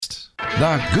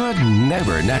The Good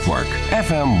Neighbor Network,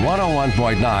 FM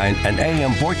 101.9 and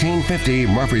AM 1450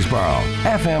 Murfreesboro,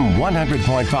 FM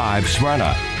 100.5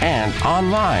 Smyrna, and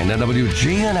online at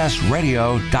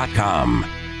WGNSradio.com.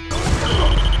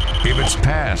 If it's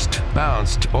passed,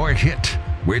 bounced, or hit,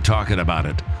 we're talking about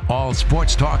it. All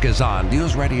Sports Talk is on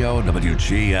News Radio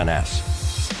WGNS.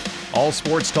 All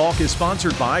Sports Talk is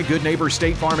sponsored by Good Neighbor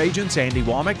State Farm agents Andy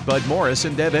Womack, Bud Morris,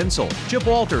 and Deb Ensel. Chip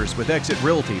Walters with Exit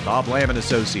Realty, Bob Lamb and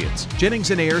Associates.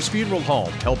 Jennings & Ayers Funeral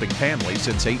Home, helping families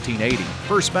since 1880.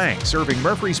 First Bank, serving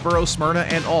Murfreesboro, Smyrna,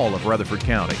 and all of Rutherford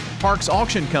County. Parks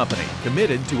Auction Company,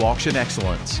 committed to auction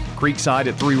excellence. Creekside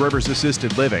at Three Rivers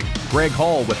Assisted Living. Greg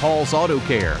Hall with Hall's Auto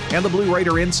Care. And the Blue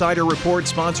Raider Insider Report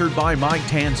sponsored by Mike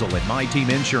Tanzel at My Team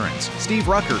Insurance. Steve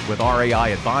Ruckert with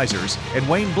RAI Advisors. And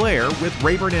Wayne Blair with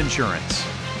Rayburn Insurance.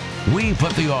 We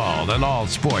put the all in all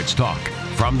sports talk.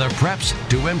 From the Preps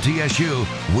to MTSU,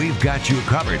 we've got you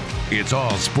covered. It's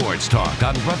All Sports Talk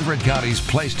on Rutherford County's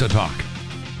Place to Talk.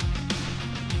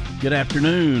 Good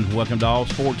afternoon. Welcome to All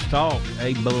Sports Talk,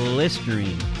 a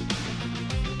blistering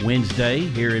Wednesday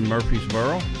here in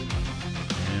Murfreesboro.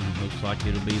 And looks like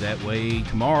it'll be that way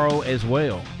tomorrow as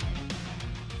well.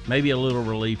 Maybe a little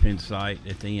relief in sight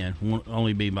at the end. Won't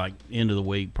only be like end of the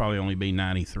week, probably only be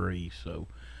 93. So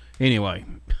anyway,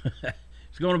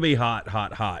 it's going to be hot,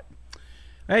 hot, hot.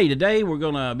 Hey, today we're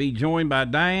going to be joined by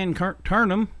Diane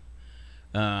Turnham.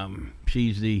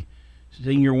 She's the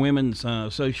Senior Women's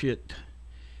Associate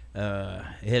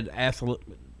Head Athlete.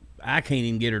 I can't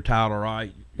even get her title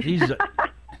right.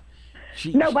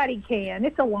 Nobody can.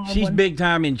 It's a long one. She's big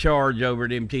time in charge over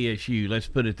at MTSU. Let's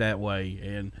put it that way.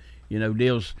 And,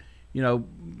 deals,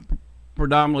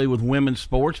 predominantly with women's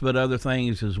sports, but other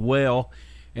things as well.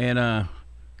 And,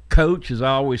 Coach, as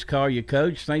I always call you,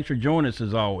 Coach, thanks for joining us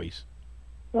as always.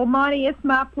 Well, Monty, it's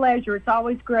my pleasure. It's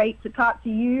always great to talk to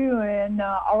you and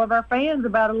all of our fans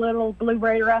about a little Blue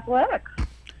Raider athletics.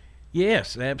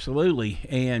 Yes, absolutely.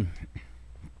 And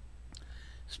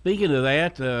speaking of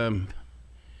that,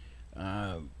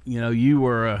 you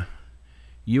were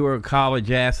a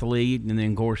college athlete, and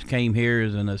then of course came here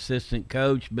as an assistant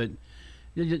coach. But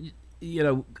when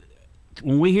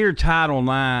we hear Title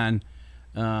IX,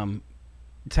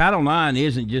 Title IX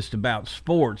isn't just about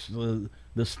sports.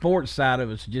 The sports side of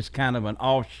it's just kind of an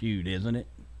offshoot, isn't it?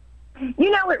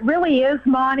 It really is,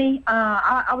 Monty.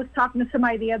 I was talking to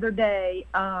somebody the other day.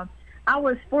 I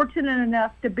was fortunate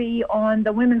enough to be on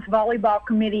the women's volleyball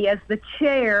committee as the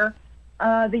chair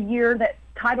the year that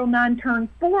Title IX turned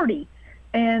 40.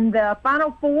 And the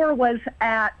Final Four was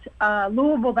at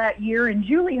Louisville that year, and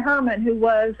Julie Herman, who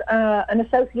was an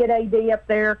associate AD up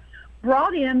there,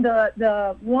 brought in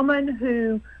the woman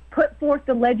who put forth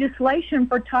the legislation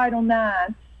for Title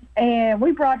IX, and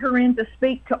we brought her in to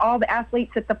speak to all the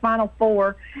athletes at the Final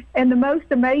Four. And the most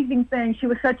amazing thing, she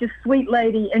was such a sweet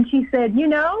lady, and she said,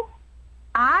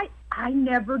 I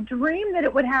never dreamed that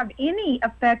it would have any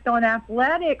effect on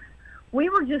athletics. We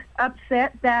were just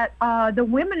upset that the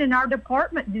women in our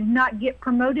department did not get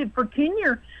promoted for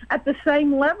tenure at the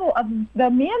same level of the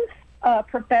men's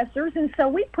professors, and so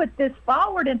we put this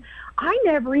forward, and I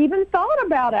never even thought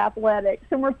about athletics,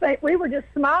 and we were just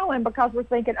smiling because we're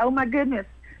thinking, oh my goodness,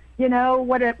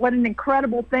 what an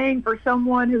incredible thing for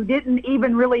someone who didn't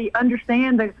even really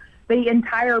understand the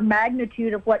entire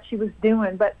magnitude of what she was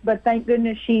doing, but thank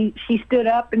goodness she stood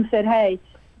up and said, hey,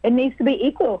 it needs to be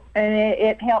equal, and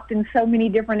it helped in so many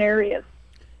different areas.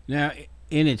 Now,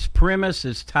 in its premise,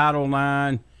 is Title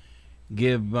IX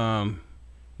give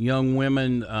young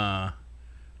women,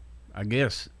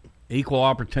 equal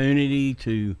opportunity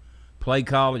to play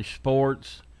college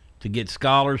sports, to get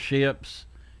scholarships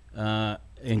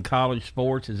in college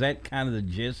sports? Is that kind of the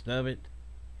gist of it?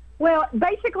 Well,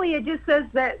 basically it just says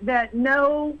that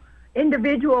no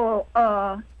individual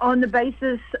on the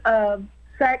basis of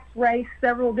sex, race,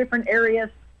 several different areas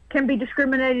can be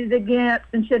discriminated against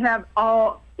and should have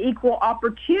all equal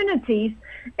opportunities.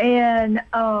 And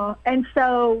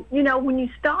so, when you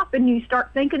stop and you start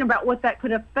thinking about what that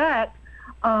could affect,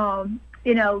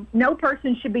 no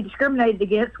person should be discriminated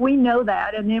against. We know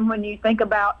that. And then when you think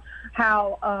about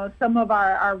how some of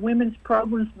our women's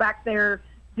programs back there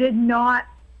did not,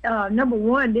 number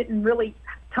one, didn't really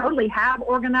totally have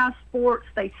organized sports.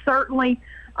 They certainly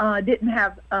didn't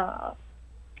have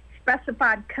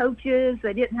specified coaches.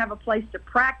 They didn't have a place to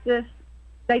practice.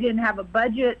 They didn't have a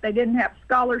budget. They didn't have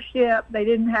scholarship. They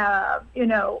didn't have,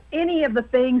 any of the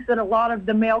things that a lot of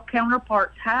the male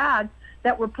counterparts had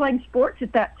that were playing sports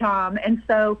at that time. And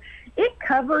so it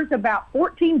covers about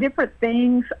 14 different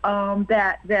things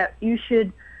that you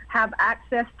should have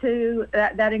access to.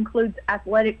 That includes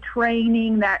athletic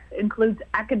training, that includes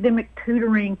academic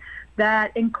tutoring,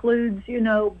 that includes,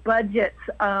 budgets,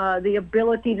 the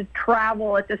ability to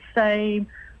travel at the same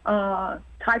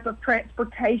type of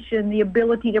transportation, the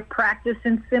ability to practice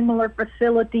in similar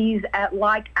facilities at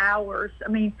like hours. I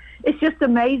mean, it's just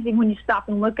amazing when you stop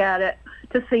and look at it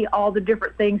to see all the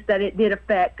different things that it did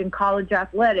affect in college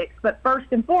athletics. But first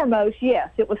and foremost, yes,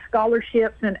 it was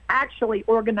scholarships and actually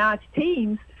organized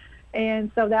teams.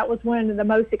 And so that was one of the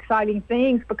most exciting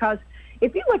things, because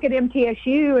if you look at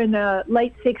MTSU in the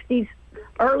late 60s,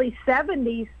 early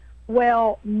 70s,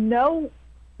 well, no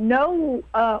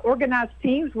organized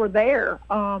teams were there.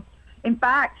 In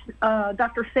fact,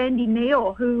 Dr. Sandy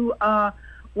Neal, who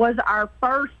was our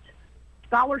first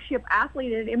scholarship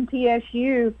athlete at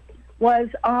MTSU, was,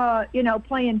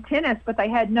 playing tennis, but they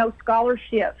had no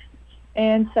scholarships.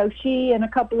 And so she and a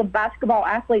couple of basketball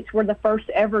athletes were the first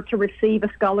ever to receive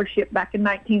a scholarship back in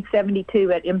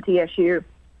 1972 at MTSU.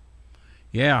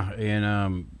 Yeah,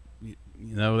 and,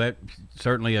 that's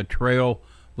certainly a trailblazer.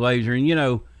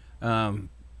 And,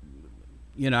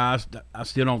 I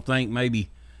still don't think maybe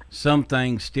some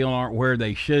things still aren't where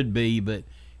they should be, but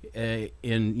in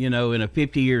a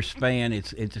 50-year span,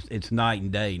 it's night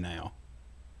and day now.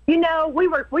 We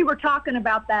were talking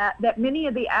about that many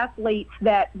of the athletes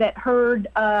that heard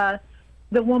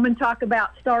the woman talk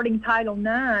about starting Title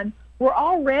IX were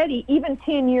already, even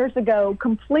 10 years ago,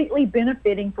 completely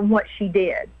benefiting from what she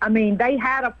did. I mean, they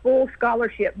had a full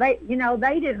scholarship. They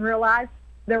didn't realize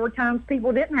there were times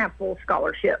people didn't have full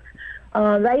scholarships.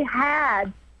 They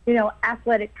had,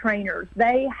 athletic trainers.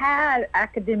 They had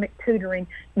academic tutoring.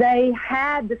 They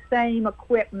had the same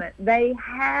equipment. They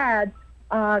had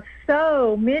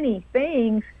so many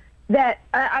things that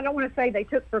I don't want to say they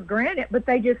took for granted, but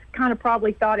they just kind of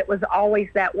probably thought it was always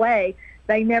that way.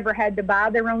 They never had to buy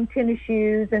their own tennis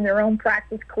shoes and their own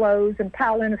practice clothes and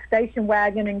pile in a station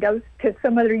wagon and go to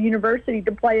some other university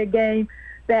to play a game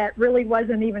that really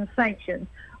wasn't even sanctioned.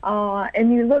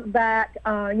 And you look back,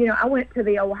 I went to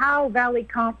the Ohio Valley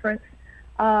Conference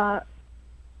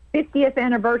 50th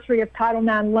anniversary of Title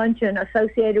IX luncheon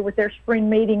associated with their spring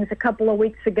meetings a couple of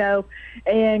weeks ago,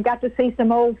 and got to see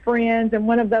some old friends. And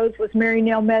one of those was Mary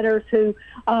Nell Metters, who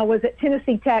was at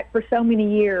Tennessee Tech for so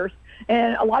many years.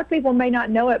 And a lot of people may not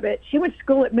know it, but she went to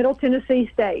school at Middle Tennessee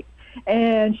State.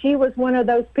 And she was one of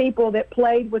those people that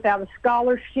played without a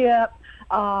scholarship.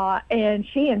 And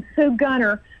she and Sue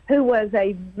Gunner, who was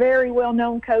a very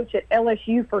well-known coach at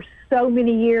LSU for so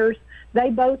many years, they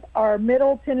both are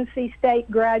Middle Tennessee State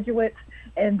graduates,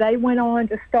 and they went on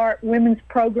to start women's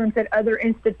programs at other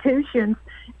institutions.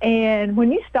 And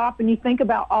when you stop and you think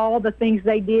about all the things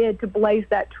they did to blaze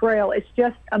that trail, it's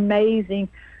just amazing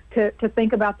to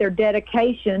think about their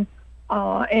dedication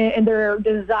and their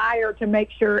desire to make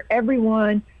sure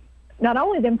everyone, not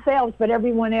only themselves, but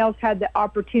everyone else had the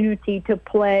opportunity to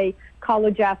play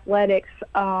college athletics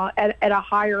at a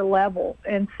higher level.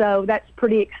 And so that's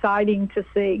pretty exciting to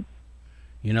see.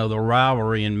 The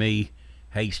rivalry in me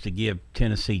hates to give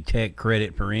Tennessee Tech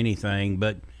credit for anything,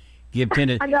 but give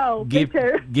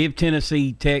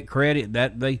Tennessee Tech credit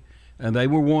that they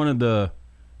were one of the,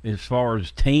 as far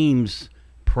as teams,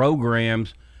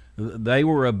 programs, they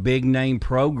were a big name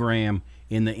program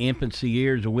in the infancy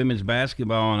years of women's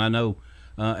basketball. And I know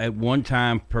at one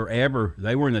time forever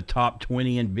they were in the top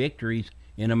 20 in victories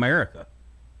in America.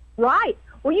 Right.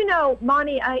 Well,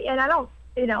 Monty, I don't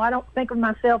think of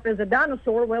myself as a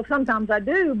dinosaur. Well, sometimes I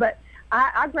do, but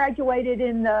I graduated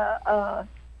in the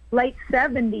late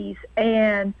 70s,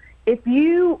 and if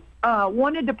you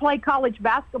wanted to play college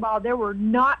basketball, there were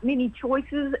not many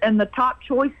choices, and the top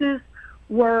choices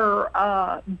were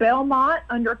Belmont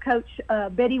under Coach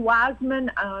Betty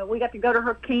Wiseman. We got to go to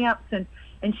her camps, and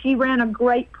she ran a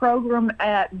great program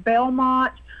at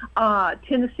Belmont.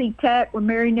 Tennessee Tech with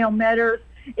Mary Nell Metters.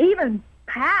 Even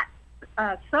Pat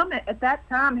Summit at that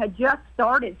time had just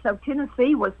started, so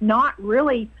Tennessee was not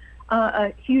really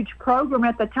a huge program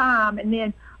at the time. And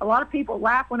then a lot of people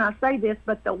laugh when I say this,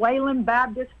 but the Wayland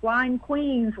Baptist Flying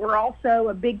Queens were also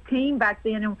a big team back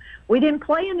then. And we didn't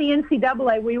play in the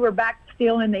NCAA. We were back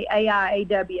still in the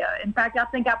AIAW. In fact, I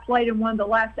think I played in one of the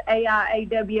last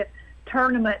AIAW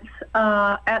tournaments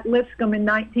at Lipscomb in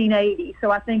 1980.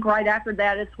 So I think right after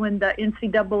that is when the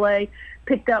NCAA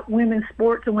picked up women's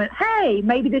sports and went, hey,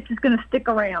 maybe this is going to stick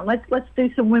around. Let's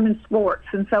do some women's sports.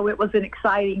 And so it was an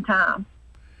exciting time.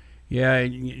 Yeah,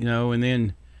 and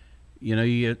then, you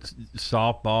get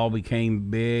softball became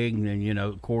big, and then,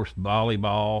 of course,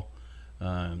 volleyball,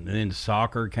 and then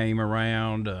soccer came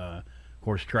around, of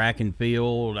course, track and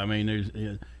field. I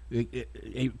mean,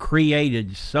 it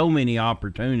created so many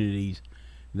opportunities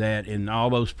that in all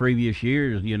those previous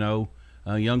years,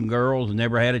 young girls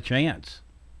never had a chance.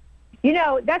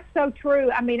 That's so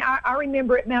true. I mean, I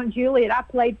remember at Mount Juliet, I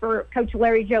played for Coach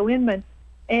Larry Joe Inman,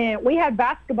 and we had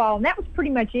basketball, and that was pretty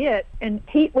much it. And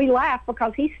we laughed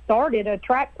because he started a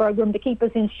track program to keep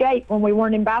us in shape when we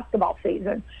weren't in basketball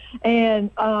season.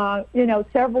 And,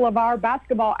 several of our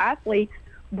basketball athletes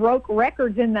broke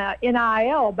records in the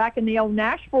NIL back in the old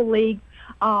Nashville League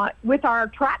with our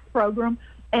track program.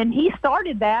 And he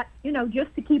started that,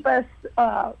 just to keep us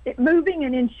moving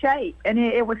and in shape. And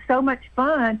it was so much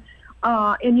fun.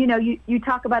 And you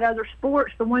talk about other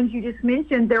sports, the ones you just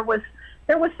mentioned, there was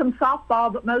some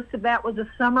softball, but most of that was a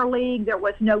summer league. There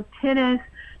was no tennis.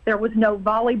 There was no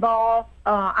volleyball.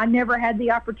 I never had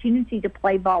the opportunity to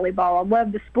play volleyball. I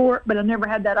loved the sport, but I never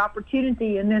had that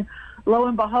opportunity. And then lo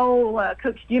and behold,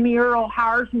 Coach Jimmy Earle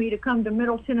hires me to come to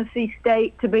Middle Tennessee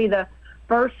State to be the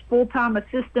first full-time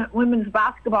assistant women's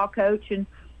basketball coach. And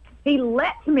he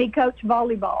lets me coach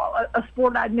volleyball, a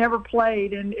sport I'd never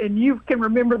played. And you can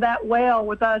remember that well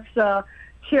with us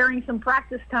sharing some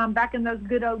practice time back in those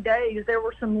good old days. There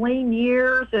were some lean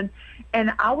years, and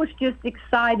I was just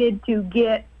excited to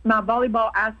get my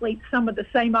volleyball athletes some of the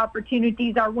same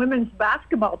opportunities our women's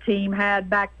basketball team had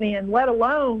back then, let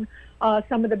alone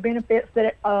some of the benefits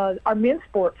that our men's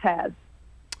sports had.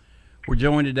 We're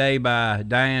joined today by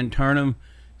Diane Turnham,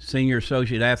 Senior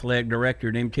Associate Athletic Director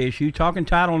at MTSU, talking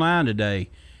Title IX today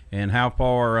and how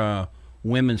far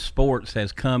women's sports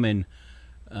has come in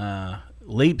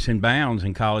leaps and bounds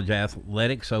in college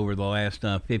athletics over the last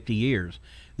 50 years.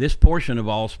 This portion of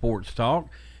All Sports Talk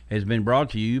has been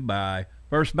brought to you by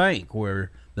First Bank,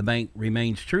 where the bank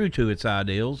remains true to its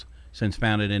ideals since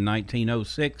founded in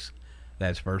 1906.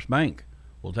 That's First Bank.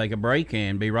 We'll take a break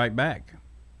and be right back.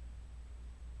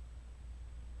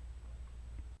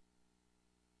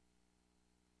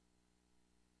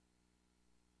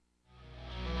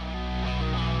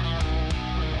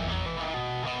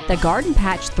 The Garden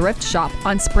Patch Thrift Shop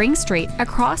on Spring Street,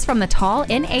 across from the tall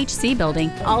NHC building.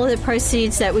 All of the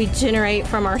proceeds that we generate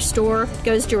from our store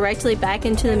goes directly back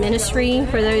into the ministry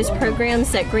for those programs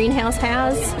that Greenhouse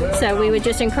has. So we would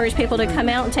just encourage people to come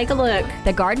out and take a look.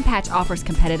 The Garden Patch offers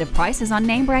competitive prices on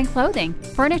name brand clothing,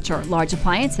 furniture, large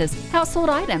appliances, household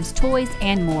items, toys,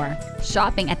 and more.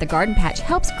 Shopping at the Garden Patch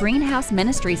helps Greenhouse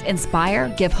Ministries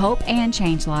inspire, give hope, and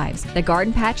change lives. The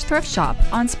Garden Patch Thrift Shop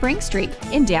on Spring Street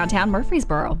in downtown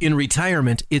Murfreesboro. In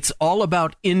retirement, it's all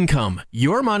about income.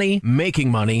 Your money, making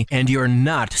money, and you're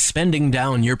not spending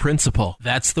down your principal.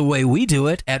 That's the way we do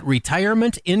it at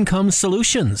Retirement Income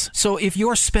Solutions. So if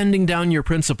you're spending down your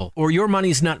principal or your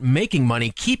money's not making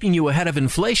money, keeping you ahead of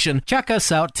inflation, check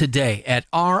us out today at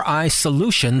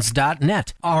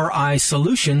risolutions.net.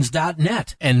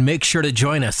 risolutions.net. And make sure to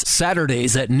join us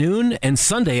Saturdays at noon and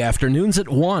Sunday afternoons at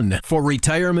 1 for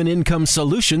Retirement Income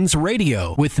Solutions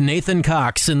Radio with Nathan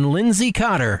Cox and Lindsay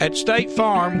Cotter. At State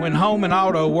Farm, when home and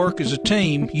auto work as a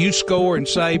team, you score and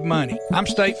save money. I'm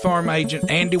State Farm agent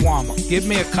Andy Womack. Give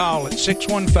me a call at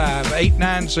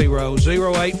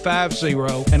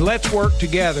 615-890-0850 and let's work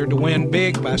together to win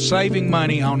big by saving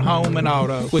money on home and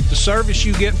auto. With the service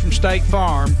you get from State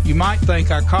Farm, you might think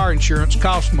our car insurance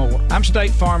costs more. I'm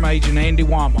State Farm agent Andy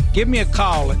Womack. Give me a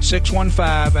call at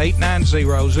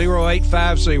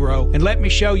 615-890-0850 and let me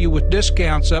show you with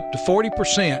discounts up to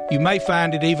 40%. You may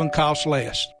find it even costs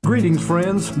less. Greetings,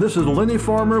 friends. This is Lenny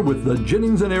Farmer with the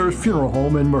Jennings & Ayers Funeral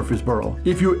Home in Murfreesboro.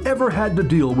 If you ever had to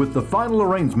deal with the final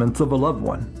arrangements of a loved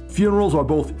one, funerals are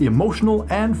both emotional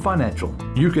and financial.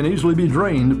 You can easily be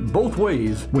drained both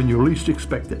ways when you least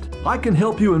expect it. I can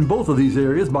help you in both of these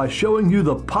areas by showing you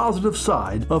the positive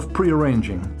side of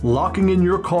pre-arranging. Locking in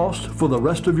your cost for the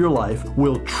rest of your life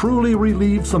will truly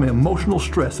relieve some emotional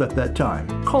stress at that time.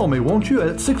 Call me, won't you,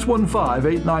 at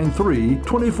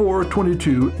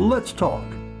 615-893-2422. Let's talk.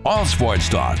 All Sports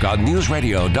Talk on News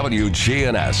Radio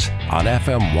WGNS on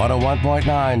FM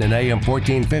 101.9 and AM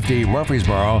 1450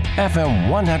 Murfreesboro, FM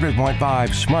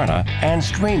 100.5 Smyrna, and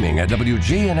streaming at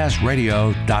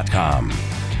WGNSradio.com.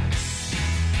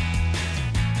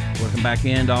 Welcome back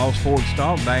into All Sports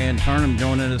Talk. Diane Turnham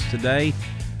joining us today.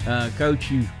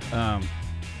 Coach,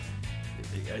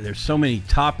 there's so many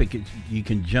topics you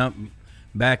can jump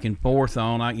back and forth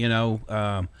on. I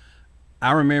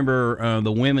remember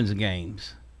the women's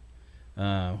games.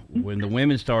 When the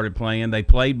women started playing, they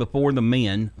played before the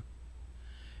men,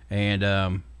 and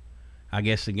I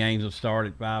guess the games would start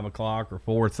at 5 o'clock or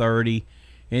 4:30,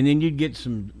 and then you'd get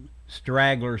some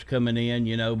stragglers coming in,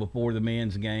 before the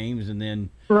men's games, and then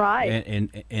right,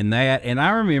 and that. And I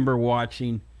remember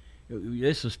watching.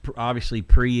 This was obviously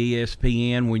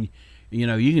pre-ESPN when you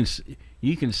know, you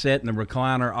can sit in the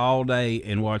recliner all day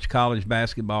and watch college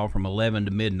basketball from 11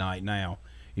 to midnight now.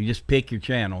 You just pick your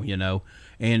channel, you know.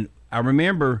 And I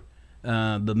remember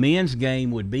the men's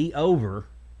game would be over,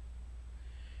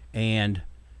 and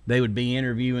they would be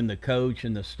interviewing the coach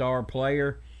and the star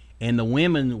player, and the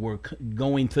women were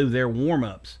going through their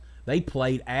warm-ups. They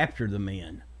played after the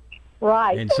men.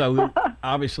 Right. And so,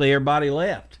 obviously, everybody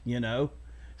left, you know.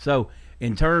 So,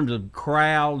 in terms of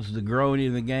crowds, the growing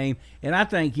of the game, and I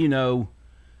think, you know,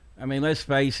 I mean, let's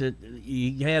face it,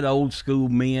 you had old school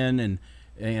men,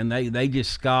 and they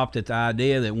just scoffed at the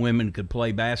idea that women could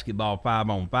play basketball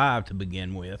 5-on-5 to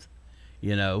begin with,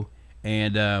 you know.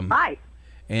 And right.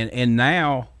 And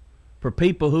now, for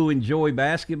people who enjoy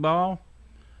basketball,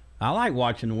 I like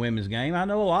watching the women's game. I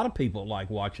know a lot of people like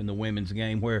watching the women's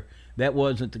game where that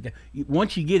wasn't the game.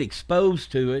 Once you get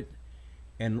exposed to it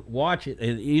and watch it,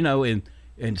 and you know, and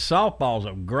softball's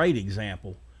a great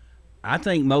example. I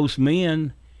think most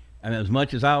men, and as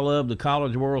much as I love the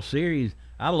College World Series,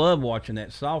 I love watching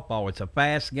that softball. It's a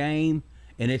fast game,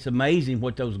 and it's amazing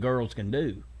what those girls can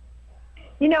do.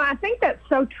 You know, I think that's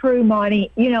so true,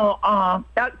 Monty. You know,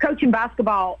 coaching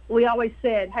basketball, we always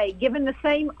said, hey, given the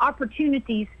same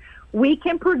opportunities, we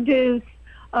can produce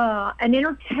an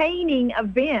entertaining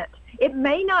event. It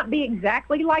may not be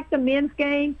exactly like the men's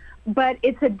game, but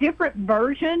it's a different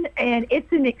version, and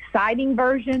it's an exciting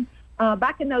version.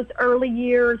 Back in those early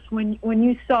years when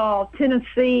you saw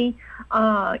Tennessee,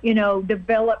 you know,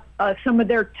 develop some of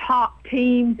their top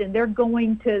teams, and they're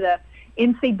going to the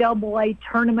NCAA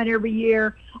tournament every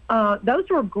year, those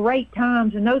were great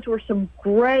times, and those were some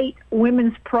great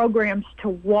women's programs to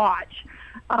watch.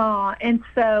 And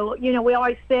so, you know, we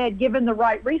always said, given the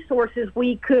right resources,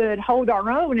 we could hold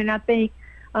our own. And I think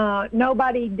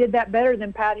nobody did that better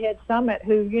than Pathead Summit,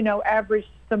 who, you know, averaged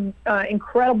some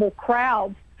incredible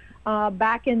crowds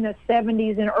back in the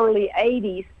 70s and early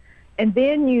 80s. And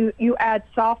then you add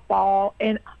softball.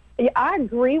 And I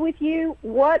agree with you.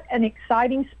 What an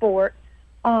exciting sport.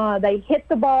 They hit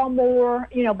the ball more.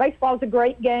 You know, baseball's a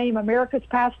great game, America's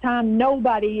pastime.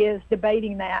 Nobody is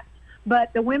debating that.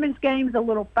 But the women's game's a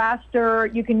little faster.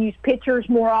 You can use pitchers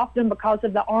more often because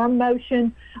of the arm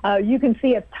motion. You can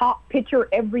see a top pitcher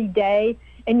every day,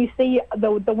 and you see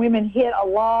the women hit a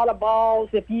lot of balls.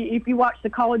 If you watch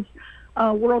the College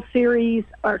World Series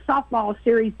or softball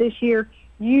series this year,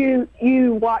 you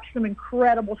watch some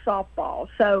incredible softball.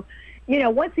 So, you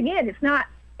know, once again, it's not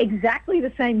exactly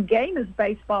the same game as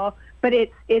baseball, but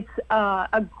it's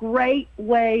a great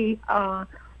way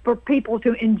for people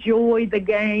to enjoy the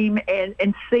game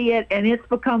and see it, and it's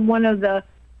become one of the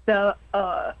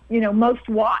you know, most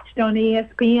watched on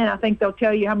ESPN. I think they'll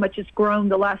tell you how much it's grown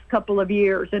the last couple of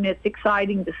years, and it's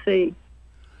exciting to see.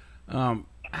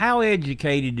 How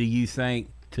educated do you think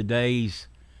today's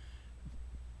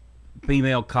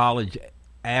female college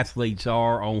athletes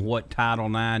are on what Title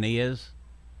IX is?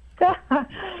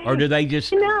 Or do they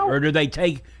just, or do they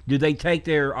take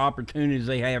their opportunities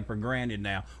they have for granted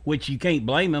now? Which you can't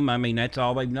blame them. I mean, that's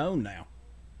all they've known now.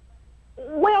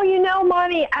 Well, you know,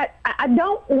 Monty, I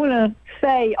don't want to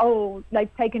say, oh,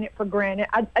 they've taken it for granted.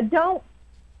 I don't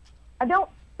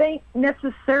think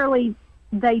necessarily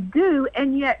they do,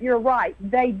 and yet you're right.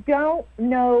 They don't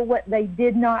know what they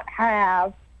did not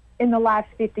have in the last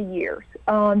 50 years.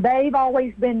 They've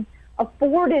always been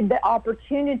afforded the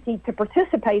opportunity to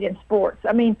participate in sports.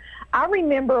 I mean, I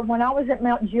remember when I was at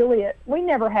Mount Juliet, we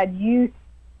never had youth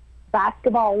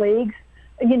basketball leagues.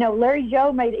 You know, Larry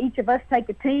Joe made each of us take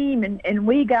a team, and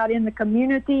we got in the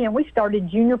community, and we started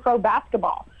junior pro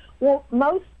basketball. Well,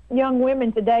 most young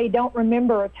women today don't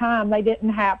remember a time they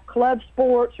didn't have club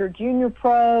sports or junior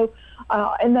pro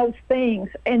and those things.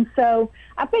 And so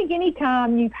I think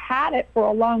anytime you've had it for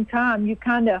a long time, you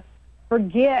kind of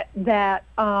forget that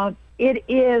it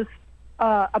is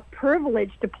a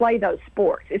privilege to play those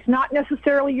sports. It's not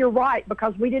necessarily your right,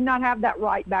 because we did not have that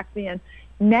right back then.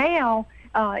 Now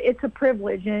it's a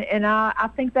privilege, and I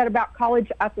think that about college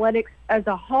athletics as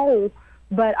a whole,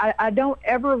 but I don't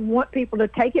ever want people to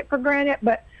take it for granted.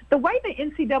 But the way the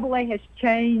NCAA has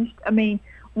changed, I mean,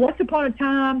 once upon a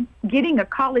time, getting a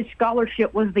college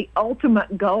scholarship was the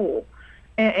ultimate goal.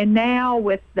 And now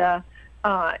with the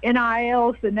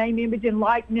NILs, the name, image, and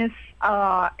likeness,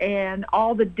 and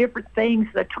all the different things,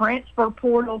 the transfer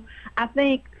portal, I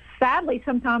think, sadly,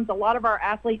 sometimes a lot of our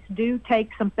athletes do take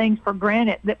some things for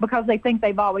granted because they think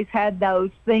they've always had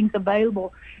those things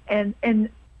available. And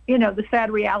you know, the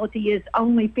sad reality is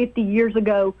only 50 years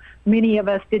ago, many of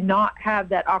us did not have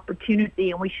that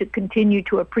opportunity, and we should continue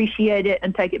to appreciate it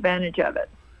and take advantage of it.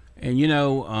 And, you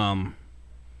know,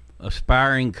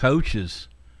 aspiring coaches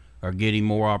are getting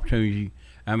more opportunity.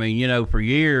 I mean, for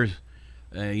years,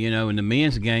 in the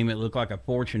men's game, it looked like a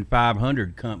Fortune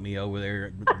 500 company over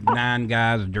there. 9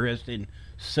 guys dressed in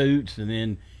suits, and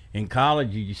then in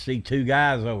college, you see 2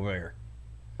 guys over there.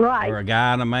 Right. Or a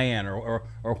guy and a man, or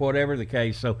whatever the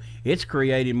case. So it's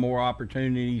created more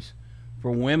opportunities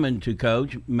for women to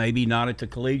coach, maybe not at the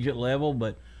collegiate level,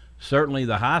 but certainly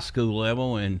the high school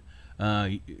level. And,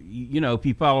 if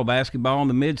you follow basketball in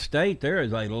the mid-state, there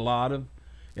is a lot of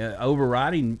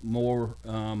overriding more.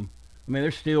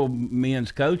 There's still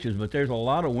men's coaches, but there's a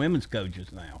lot of women's coaches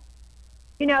now.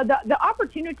 The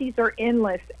opportunities are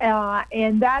endless,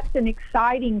 and that's an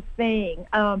exciting thing.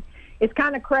 It's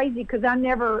kind of crazy because I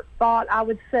never thought I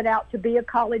would set out to be a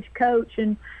college coach,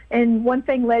 and one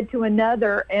thing led to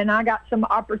another, and I got some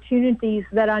opportunities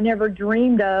that I never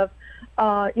dreamed of.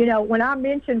 When I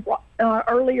mentioned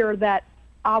earlier that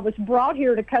I was brought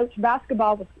here to coach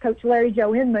basketball with Coach Larry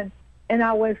Joe Inman, and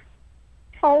I was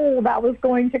told I was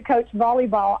going to coach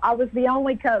volleyball, I was the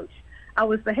only coach. I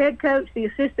was the head coach, the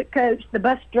assistant coach, the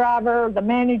bus driver, the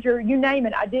manager, you name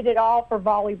it. I did it all for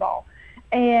volleyball.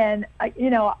 And,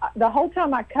 the whole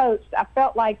time I coached, I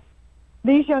felt like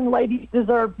these young ladies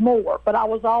deserved more, but I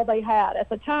was all they had at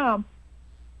the time.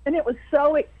 And it was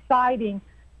so exciting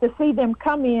to see them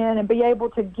come in and be able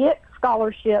to get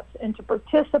scholarships and to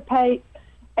participate.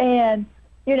 And,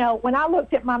 when I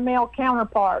looked at my male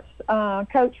counterparts,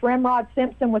 Coach Ramrod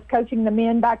Simpson was coaching the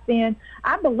men back then.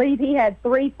 I believe he had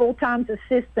 3 full-time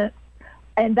assistants,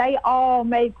 and they all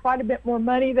made quite a bit more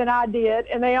money than I did,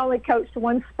 and they only coached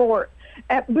one sport.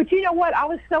 But you know what? I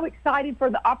was so excited for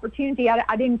the opportunity.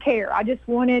 I didn't care. I just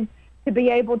wanted to be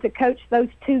able to coach those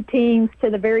 2 teams to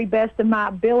the very best of my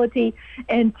ability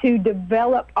and to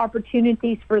develop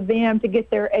opportunities for them to get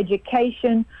their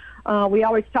education. We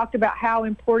always talked about how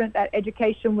important that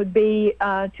education would be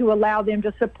to allow them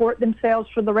to support themselves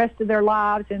for the rest of their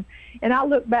lives. And I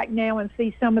look back now and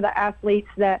see some of the athletes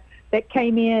that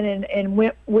came in and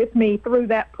went with me through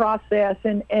that process,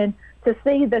 and to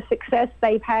see the success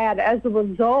they've had as a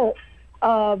result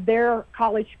of their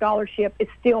college scholarship is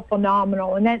still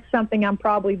phenomenal. And that's something I'm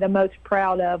probably the most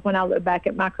proud of when I look back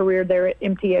at my career there at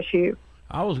MTSU.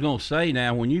 I was going to say,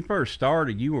 now, when you first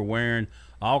started, you were wearing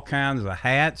all kinds of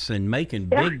hats and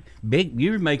making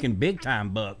you were making big time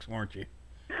bucks, weren't you?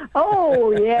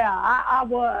 Oh, yeah, I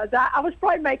was. I was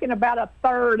probably making about a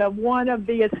third of one of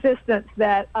the assistants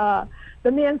that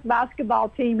the men's basketball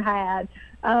team had.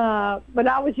 But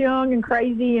I was young and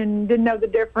crazy and didn't know the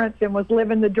difference and was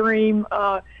living the dream,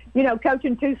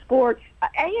 coaching 2 sports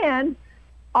and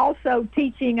also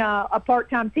teaching a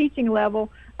part-time teaching level.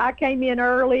 I came in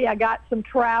early. I got some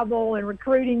travel and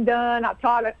recruiting done. I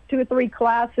taught 2 or 3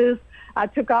 classes. I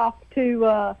took off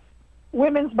to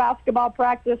women's basketball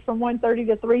practice from 1:30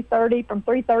 to 3:30. From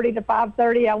 3:30 to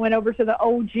 5:30, I went over to the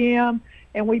old gym,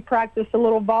 and we practiced a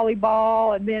little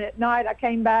volleyball. And then at night, I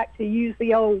came back to use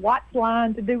the old Watts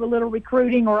line to do a little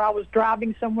recruiting, or I was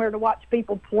driving somewhere to watch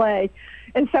people play.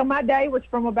 And so my day was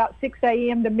from about 6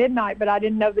 a.m. to midnight, but I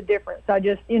didn't know the difference. I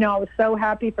just, I was so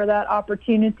happy for that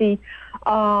opportunity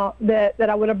that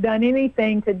I would have done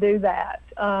anything to do that.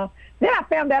 Then I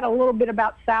found out a little bit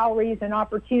about salaries and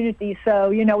opportunities. So,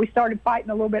 we started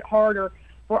fighting a little bit harder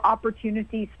for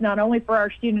opportunities, not only for our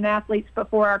student athletes, but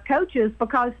for our coaches,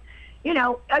 because,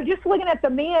 just looking at the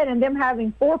men and them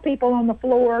having 4 people on the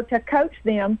floor to coach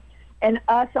them and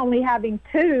us only having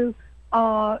 2,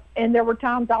 and there were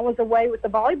times I was away with the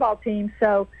volleyball team.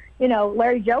 So,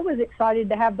 Larry Joe was excited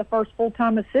to have the first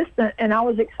full-time assistant, and I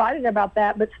was excited about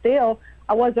that, but still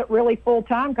I wasn't really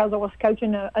full-time because I was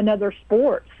coaching another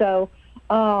sport. So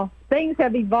things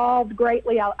have evolved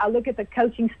greatly. I look at the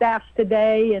coaching staffs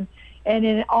today, and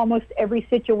in almost every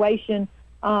situation,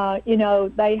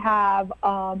 they have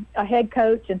a head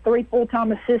coach and 3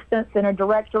 full-time assistants and a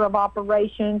director of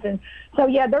operations. And so,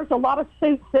 there's a lot of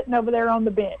suits sitting over there on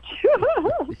the bench.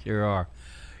 Sure are.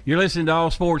 You're listening to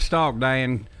All Sports Talk.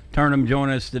 Diane Turnham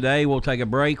joining us today. We'll take a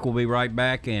break. We'll be right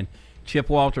back, and Chip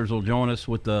Walters will join us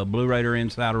with the Blue Raider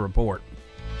Insider Report.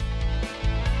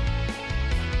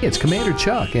 It's Commander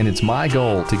Chuck, and it's my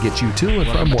goal to get you to and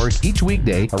from work each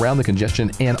weekday around the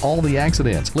congestion and all the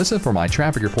accidents. Listen for my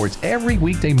traffic reports every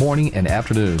weekday morning and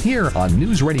afternoon here on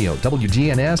News Radio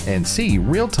WGNS, and see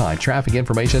real-time traffic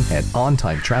information at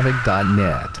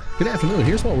ontimetraffic.net. Good afternoon.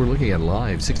 Here's what we're looking at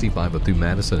live. 65 through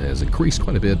Madison has increased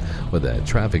quite a bit with that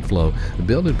traffic flow.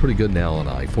 Building pretty good now on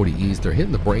I-40 East. They're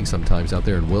hitting the brakes sometimes out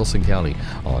there in Wilson County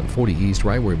on 40 East,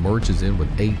 right where it merges in with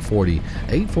 840.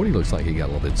 840 looks like it got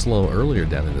a little bit slow earlier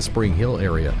down in the Spring Hill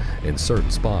area in certain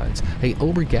spots. Hey,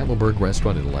 Ober-Gatlinburg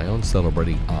Restaurant and Lounge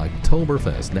celebrating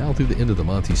Oktoberfest now through the end of the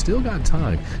month. You still got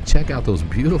time. Check out those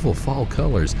beautiful fall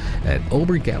colors at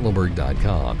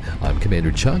obergatlinburg.com. I'm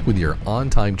Commander Chuck with your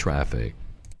on-time traffic.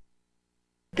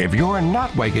 If you're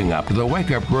not waking up to the Wake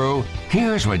Up Crew,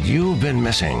 here's what you've been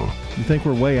missing. You think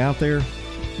we're way out there?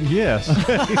 Yes.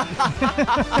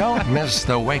 Don't miss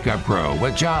the Wake Up Crew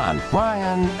with John,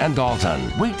 Ryan, and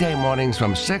Dalton. Weekday mornings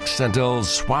from 6 until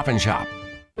Swap and Shop.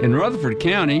 In Rutherford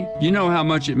County, you know how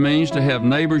much it means to have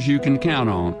neighbors you can count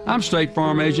on. I'm State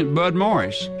Farm Agent Bud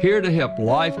Morris, here to help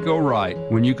life go right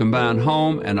when you combine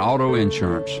home and auto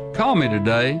insurance. Call me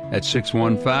today at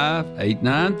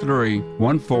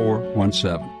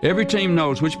 615-893-1417. Every team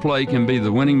knows which play can be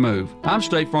the winning move. I'm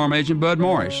State Farm Agent Bud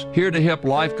Morris, here to help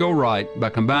life go right by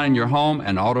combining your home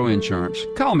and auto insurance.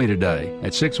 Call me today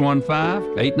at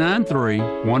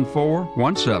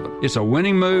 615-893-1417. It's a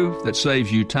winning move that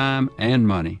saves you time and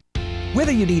money.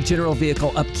 Whether you need general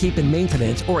vehicle upkeep and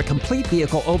maintenance or a complete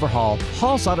vehicle overhaul,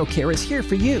 Hall's Auto Care is here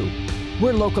for you.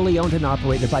 We're locally owned and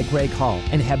operated by Greg Hall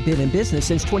and have been in business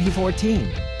since 2014.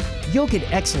 You'll get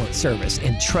excellent service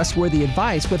and trustworthy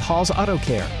advice with Hall's Auto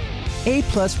Care. A+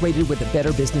 rated with the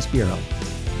Better Business Bureau.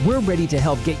 We're ready to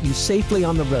help get you safely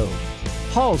on the road.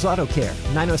 Hall's Auto Care,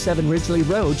 907 Ridgely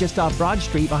Road, just off Broad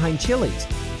Street behind Chili's.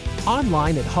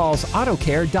 Online at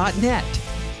hallsautocare.net.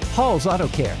 Hall's Auto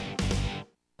Care.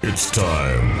 It's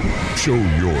time. Show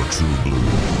your true blue.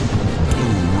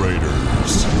 Blue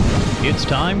Raiders. It's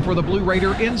time for the Blue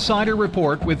Raider Insider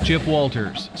Report with Chip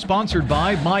Walters, sponsored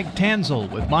by Mike Tanzel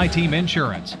with My Team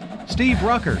Insurance, Steve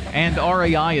Rucker and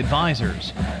RAI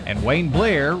Advisors, and Wayne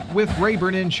Blair with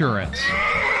Rayburn Insurance.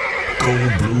 Go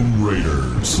Blue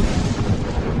Raiders.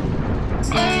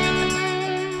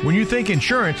 When you think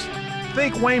insurance,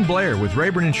 think Wayne Blair with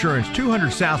Rayburn Insurance,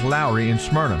 200 South Lowry in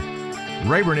Smyrna.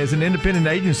 Rayburn is an independent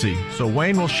agency, so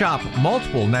Wayne will shop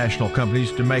multiple national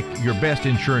companies to make your best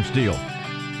insurance deal.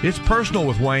 It's personal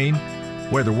with Wayne,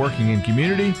 whether working in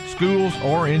community, schools,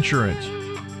 or insurance.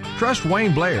 Trust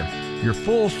Wayne Blair, your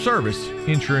full-service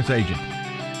insurance agent.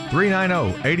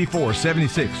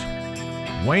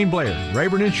 390-8476. Wayne Blair,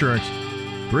 Rayburn Insurance,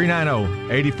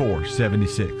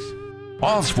 390-8476.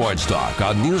 All Sports Talk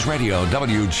on News Radio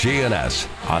WGNS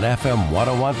on FM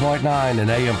 101.9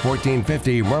 and AM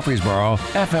 1450 Murfreesboro,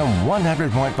 FM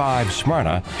 100.5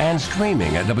 Smyrna, and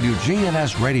streaming at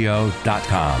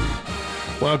WGNSradio.com.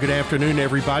 Well, good afternoon,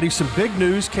 everybody. Some big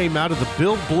news came out of the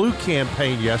Build Blue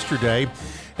campaign yesterday,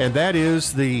 and that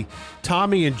is the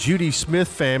Tommy and Judy Smith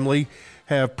family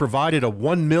have provided a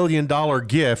 $1 million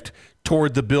gift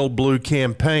toward the Build Blue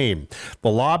campaign.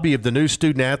 The lobby of the new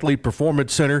Student Athlete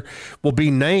Performance Center will be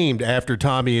named after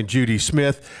Tommy and Judy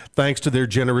Smith, thanks to their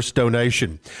generous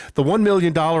donation. The $1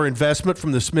 million investment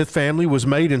from the Smith family was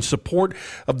made in support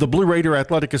of the Blue Raider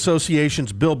Athletic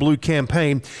Association's Build Blue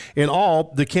campaign. In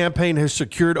all, the campaign has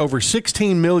secured over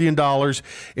 $16 million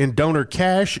in donor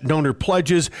cash, donor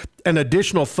pledges, and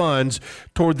additional funds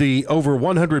toward the over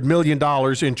 $100 million in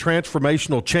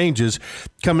transformational changes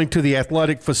coming to the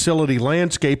athletic facility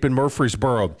landscape in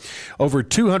Murfreesboro. Over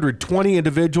 220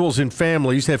 individuals and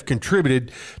families have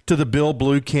contributed to the Build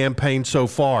Blue campaign so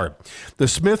far. The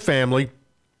Smith family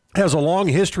has a long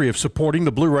history of supporting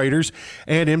the Blue Raiders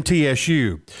and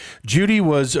MTSU. Judy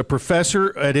was a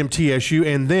professor at MTSU,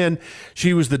 and then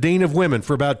she was the Dean of Women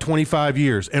for about 25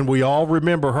 years, and we all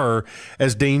remember her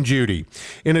as Dean Judy.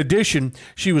 In addition,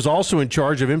 she was also in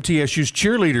charge of MTSU's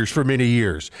cheerleaders for many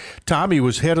years. Tommy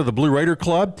was head of the Blue Raider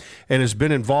Club and has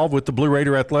been involved with the Blue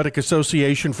Raider Athletic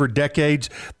Association for decades.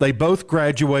 They both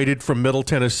graduated from Middle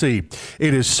Tennessee.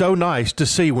 It is so nice to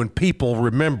see when people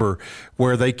remember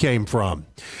where they came from.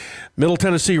 Middle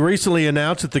Tennessee recently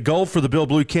announced that the goal for the Build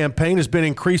Blue campaign has been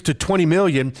increased to $20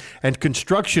 million, and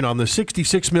construction on the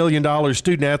 $66 million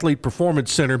Student Athlete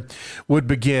Performance Center would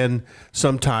begin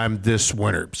sometime this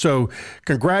winter. So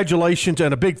congratulations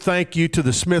and a big thank you to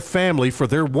the Smith family for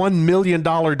their $1 million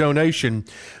donation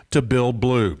to Build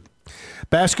Blue.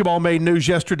 Basketball made news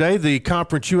yesterday. The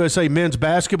Conference USA men's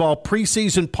basketball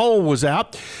preseason poll was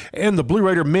out, and the Blue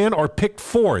Raider men are picked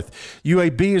fourth.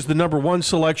 UAB is the number one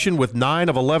selection with 9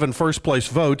 of 11 first-place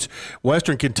votes.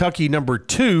 Western Kentucky number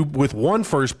 2 with 1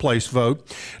 first-place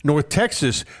vote. North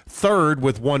Texas third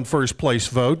with 1 first-place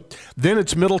vote. Then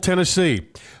it's Middle Tennessee,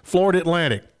 Florida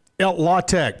Atlantic, La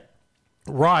Tech,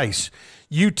 Rice,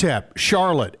 UTEP,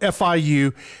 Charlotte,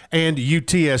 FIU, and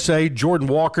UTSA. Jordan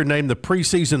Walker named the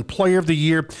preseason player of the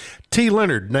year. T.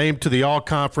 Leonard named to the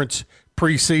all-conference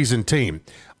preseason team.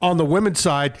 On the women's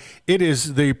side,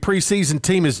 the preseason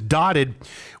team is dotted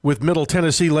with Middle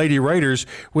Tennessee Lady Raiders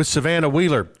with Savannah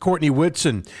Wheeler, Courtney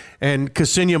Whitson, and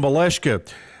Ksenia Maleshka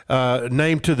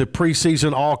named to the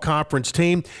preseason all-conference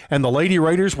team. And the Lady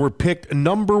Raiders were picked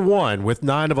number 1 with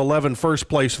 9 of 11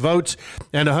 first-place votes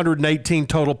and 118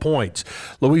 total points.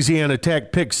 Louisiana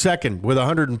Tech picked second with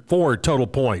 104 total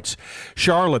points.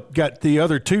 Charlotte got the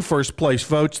other 2 first-place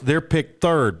votes. They're picked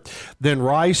third. Then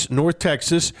Rice, North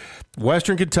Texas,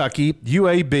 Western Kentucky,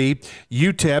 UAB,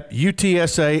 UTEP,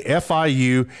 UTSA,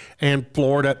 FIU, and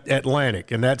Florida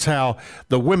Atlantic. And that's how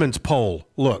the women's poll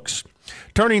looks.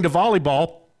 Turning to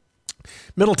volleyball,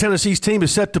 Middle Tennessee's team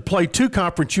is set to play 2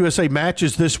 Conference USA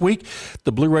matches this week.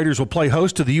 The Blue Raiders will play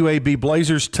host to the UAB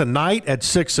Blazers tonight at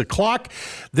 6 o'clock.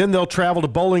 Then they'll travel to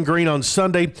Bowling Green on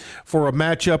Sunday for a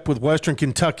matchup with Western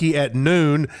Kentucky at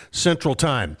noon Central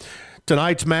Time.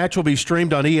 Tonight's match will be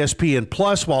streamed on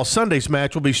ESPN+, while Sunday's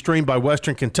match will be streamed by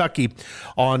Western Kentucky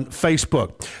on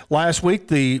Facebook. Last week,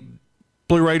 the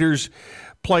Blue Raiders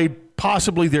played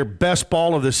possibly their best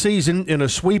ball of the season in a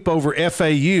sweep over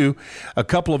FAU. A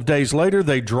couple of days later,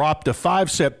 they dropped a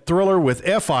 5-set thriller with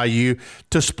FIU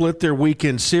to split their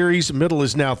weekend series. Middle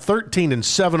is now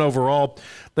 13-7 overall.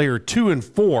 They are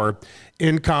 2-4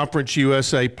 in Conference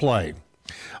USA play.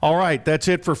 All right, that's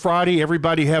it for Friday.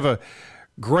 Everybody have a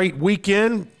great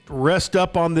weekend. Rest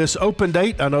up on this open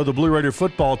date. I know the Blue Raider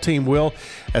football team will,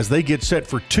 as they get set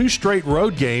for 2 straight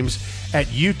road games at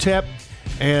UTEP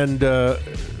and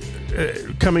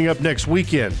coming up next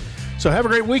weekend. So have a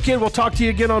great weekend. We'll talk to you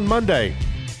again on Monday.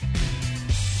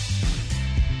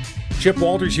 Chip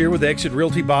Walters here with Exit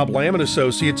Realty Bob Lamb &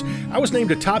 Associates. I was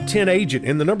named a top 10 agent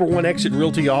in the #1 Exit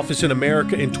Realty office in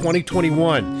America in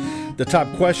 2021. The top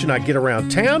question I get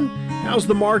around town, how's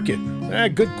the market?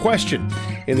 Good question.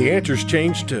 And the answer's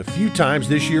changed a few times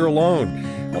this year alone.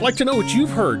 I'd like to know what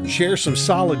you've heard and share some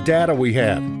solid data we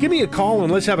have. Give me a call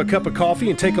and let's have a cup of coffee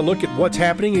and take a look at what's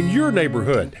happening in your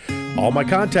neighborhood. All my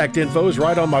contact info is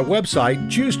right on my website,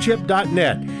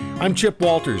 choosechip.net. I'm Chip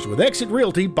Walters with Exit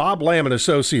Realty Bob Lamb &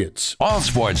 Associates. All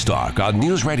Sports Talk on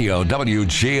News Radio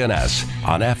WGNS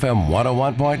on FM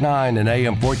 101.9 and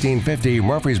AM 1450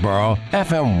 Murfreesboro,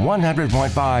 FM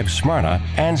 100.5 Smyrna,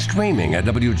 and streaming at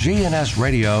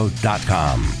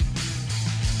WGNSradio.com.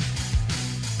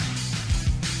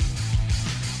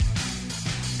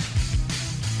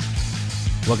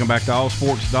 Welcome back to All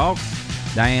Sports Talk.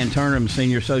 Diane Turnham,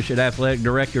 Senior Associate Athletic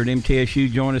Director at MTSU,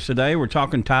 joined us today. We're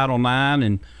talking Title IX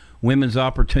and women's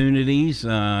opportunities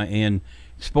in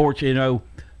sports. You know,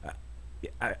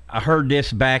 I heard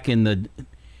this back in the,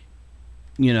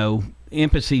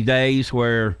 infancy days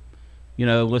where,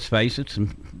 let's face it, a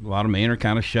lot of men are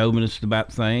kind of chauvinist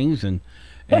about things, and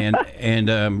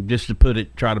just to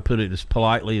try to put it as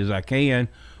politely as I can.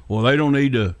 Well, they don't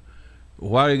need to.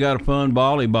 Why they got to fund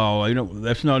volleyball?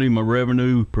 That's not even a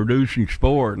revenue-producing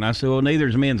sport. And I said, well, neither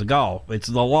is men's golf. It's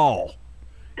the law.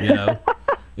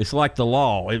 It's like the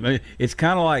law. It's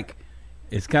kind of like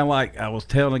I was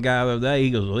telling a guy the other day.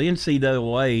 He goes, well, the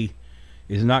NCAA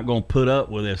is not going to put up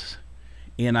with this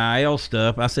NIL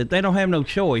stuff. I said, they don't have no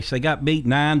choice. They got beat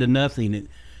 9-0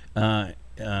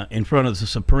 in front of the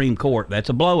Supreme Court. That's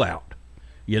a blowout.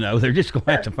 They're just going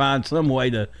to have to find some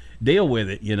way to deal with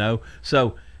it.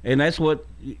 So. And that's what,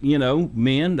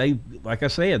 men, like I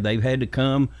said, they've had to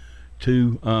come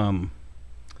to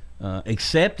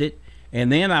accept it.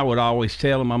 And then I would always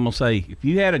tell them, I'm going to say, if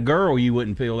you had a girl, you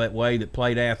wouldn't feel that way that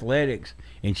played athletics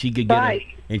and she could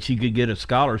get a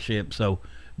scholarship. So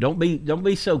don't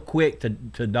be so quick to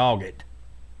dog it.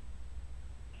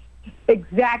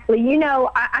 Exactly.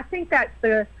 I think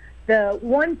that's the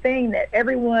one thing that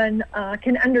everyone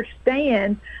can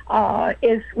understand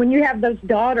is when you have those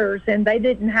daughters and they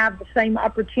didn't have the same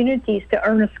opportunities to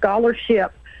earn a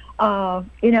scholarship,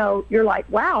 you're like,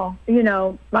 wow,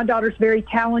 my daughter's very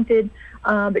talented,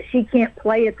 but she can't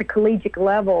play at the collegiate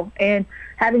level. And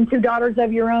having 2 daughters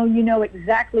of your own, you know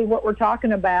exactly what we're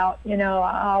talking about. I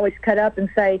always cut up and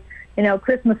say,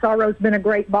 Chris Massoro's been a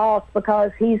great boss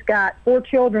because he's got 4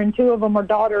 children, 2 of them are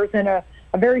daughters, and a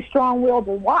very strong-willed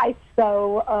wife,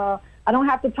 so I don't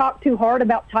have to talk too hard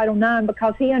about Title IX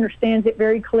because he understands it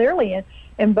very clearly,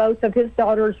 and both of his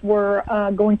daughters were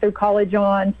going through college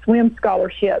on swim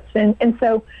scholarships. And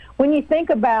so when you think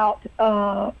about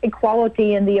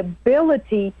equality and the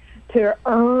ability to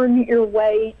earn your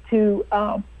way to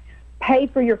pay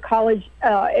for your college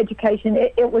education,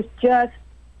 it was just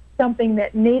something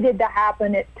that needed to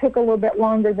happen. It took a little bit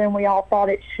longer than we all thought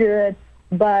it should.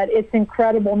 but it's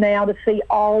incredible now to see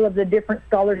all of the different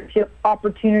scholarship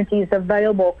opportunities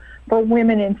available for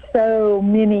women in so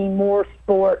many more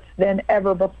sports than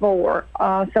ever before.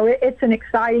 So it's an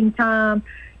exciting time,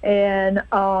 and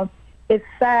it's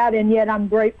sad, and yet I'm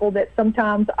grateful that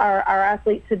sometimes our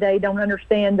athletes today don't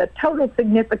understand the total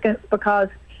significance because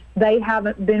they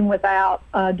haven't been without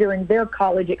during their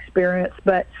college experience.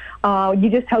 But you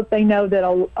just hope they know that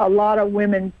a lot of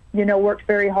women, worked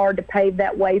very hard to pave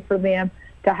that way for them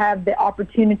to have the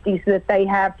opportunities that they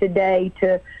have today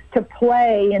to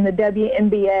play in the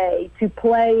WNBA, to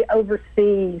play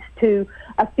overseas, to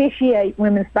officiate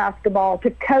women's basketball,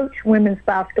 to coach women's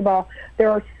basketball. There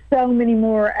are so many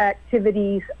more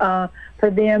activities for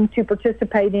them to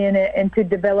participate in and to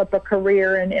develop a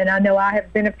career. And I know I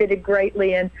have benefited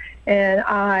greatly, and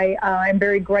I am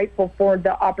very grateful for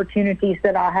the opportunities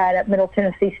that I had at Middle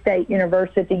Tennessee State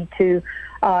University to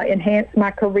enhance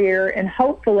my career and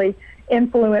hopefully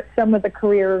influence some of the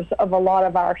careers of a lot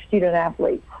of our student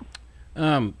athletes.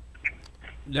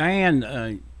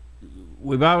 Diane,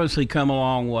 we've obviously come a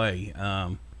long way.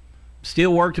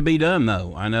 Still work to be done,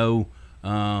 though. I know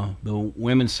the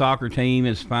women's soccer team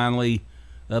is finally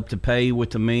up to pay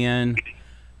with the men.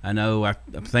 I know I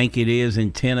think it is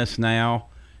in tennis now.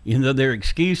 Their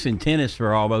excuse in tennis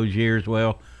for all those years,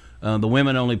 the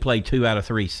women only play 2 out of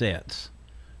 3 sets.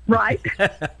 Right.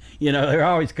 They're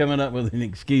always coming up with an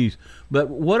excuse. But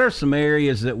what are some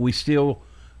areas that we still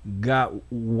got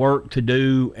work to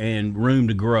do and room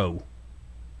to grow?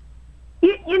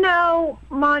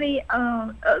 Monty,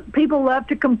 people love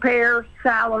to compare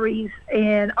salaries,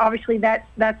 and obviously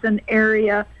that's an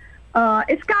area.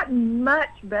 It's gotten much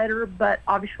better, but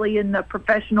obviously in the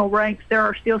professional ranks there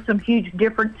are still some huge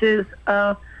differences.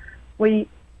 I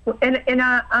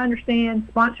understand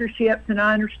sponsorships, and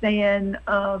I understand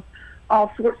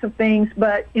all sorts of things,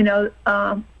 but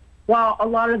while a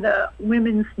lot of the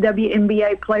women's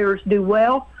WNBA players do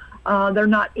well, they're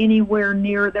not anywhere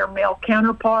near their male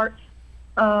counterparts.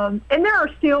 And there are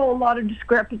still a lot of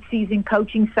discrepancies in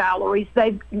coaching salaries.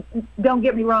 Don't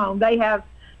get me wrong, they have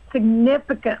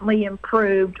significantly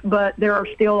improved, but there are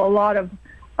still a lot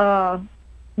of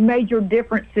major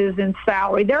differences in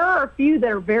salary. There are a few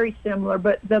that are very similar,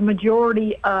 but the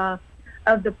majority of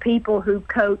the people who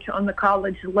coach on the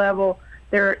college level,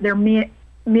 their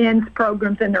men's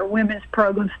programs and their women's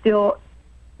programs still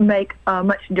make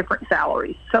much different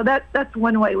salaries. So that's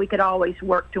one way we could always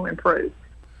work to improve.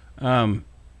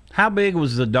 How big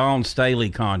was the Dawn Staley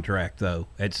contract, though,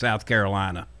 at South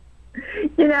Carolina?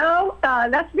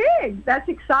 That's big. That's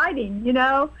exciting,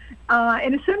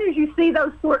 and as soon as you see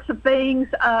those sorts of things,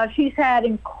 she's had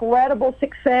incredible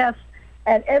success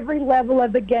at every level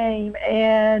of the game,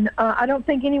 and I don't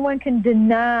think anyone can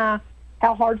deny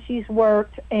how hard she's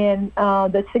worked and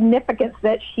the significance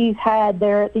that she's had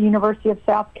there at the University of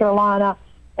South Carolina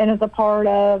and as a part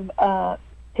of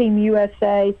Team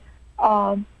USA.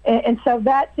 And so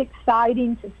that's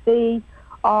exciting to see.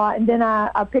 And then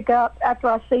I pick up, after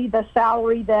I see the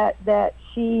salary that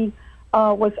she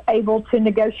was able to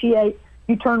negotiate,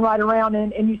 you turn right around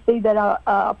and you see that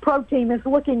a pro team is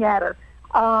looking at her.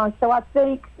 So I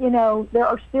think, there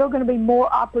are still going to be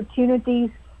more opportunities.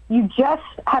 You just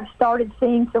have started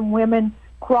seeing some women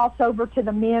cross over to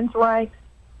the men's ranks.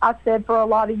 I said for a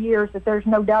lot of years that there's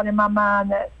no doubt in my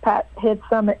mind that Pat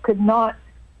Head-Summit could not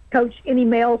coach any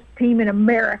male team in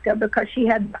America because she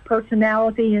had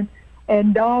personality,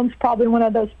 and Dawn's probably one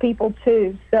of those people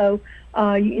too. So,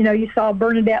 you saw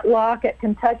Bernadette Locke at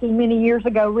Kentucky many years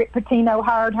ago. Rick Pitino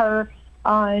hired her,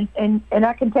 and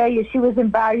I can tell you she was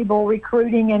invaluable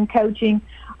recruiting and coaching.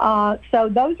 So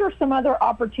those are some other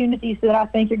opportunities that I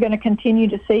think you're going to continue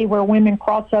to see where women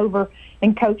cross over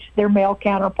and coach their male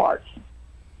counterparts.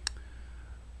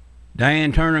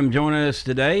 Diane Turnham joining us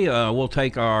today. We'll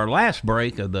take our last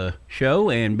break of the show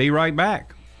and be right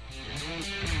back.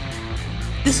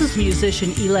 This is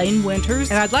musician Elaine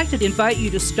Winters, and I'd like to invite you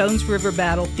to Stones River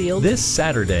Battlefield this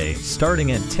Saturday,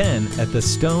 starting at 10 at the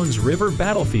Stones River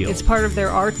Battlefield. It's part of their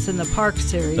Arts in the Park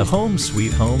series. The Home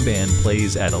Sweet Home Band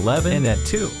plays at 11 and at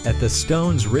 2 at the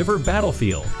Stones River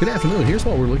Battlefield. Good afternoon. Here's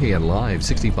what we're looking at live.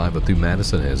 65 through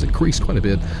Madison has increased quite a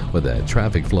bit with that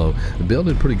traffic flow.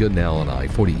 Building pretty good now on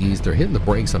I-40 East. They're hitting the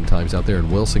brakes sometimes out there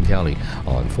in Wilson County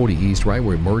on 40 East, right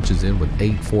where it merges in with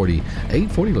 840.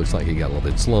 840 looks like it got a little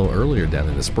bit slow earlier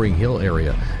down in the Spring Hill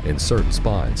area in certain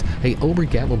spots. Hey,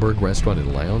 Ober-Gatlinburg Restaurant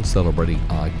and Lounge celebrating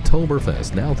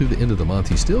Oktoberfest now through the end of the month.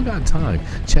 You still got time.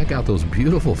 Check out those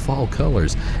beautiful fall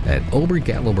colors at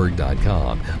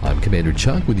obergatlinburg.com. I'm Commander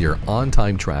Chuck with your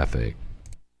on-time traffic.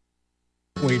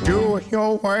 We do it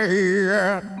your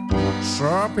way.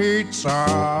 Sir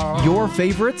Pizza. Your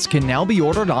favorites can now be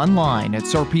ordered online at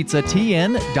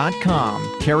sirpizzatn.com.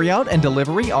 Carryout and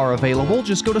delivery are available.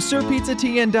 Just go to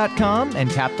sirpizzatn.com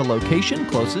and tap the location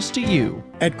closest to you.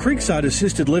 At Creekside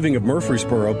Assisted Living of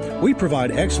Murfreesboro, we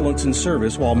provide excellence in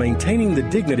service while maintaining the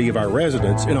dignity of our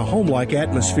residents in a home-like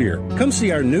atmosphere. Come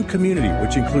see our new community,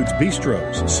 which includes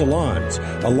bistros, salons,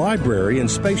 a library,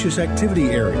 and spacious activity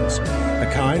areas.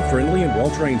 A kind, friendly, and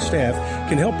well-trained staff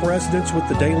can help residents with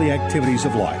the daily activities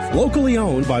of life. Locally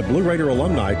owned by Blue Raider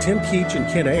alumni Tim Keach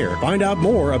and Kent Ayer. Find out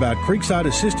more about Creekside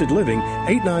Assisted Living,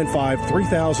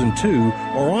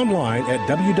 895-3002, or online at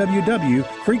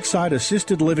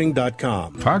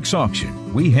www.creeksideassistedliving.com. Parks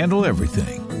Auction. We handle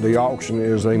everything. The auction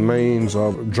is a means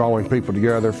of drawing people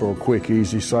together for a quick,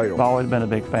 easy sale. I've always been a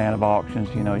big fan of auctions.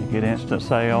 You know, you get instant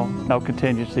sale, no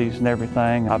contingencies and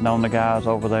everything. I've known the guys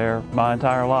over there my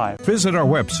entire life. Visit our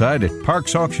website at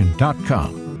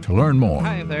parksauction.com to learn more.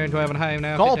 Hi there, 12 and a half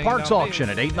now. Call Parks Auction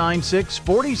at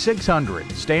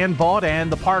 896-4600. Stan Vaught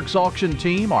and the Parks Auction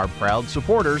team are proud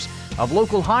supporters of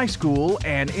local high school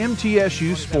and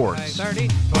MTSU sports.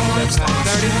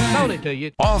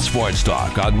 All sports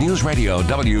talk on News Radio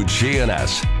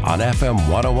WGNS on FM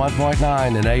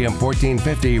 101.9 and AM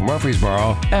 1450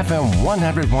 Murfreesboro, FM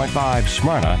 100.5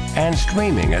 Smyrna, and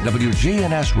streaming at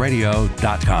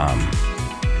WGNSradio.com.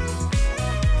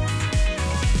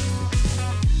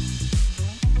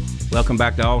 Welcome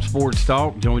back to All Sports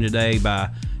Talk, joined today by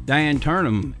Diane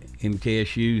Turnham,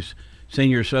 MTSU's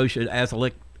Senior Associate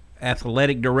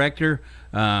Athletic Director.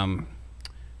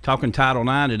 Talking Title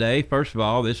IX today. First of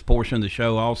all, this portion of the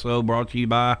show also brought to you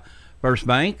by First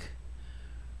Bank.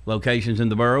 Locations in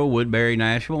the borough, Woodbury,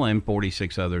 Nashville, and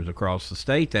 46 others across the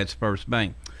state. That's First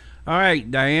Bank. All right,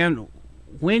 Diane,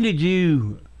 when did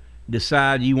you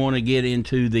decide you want to get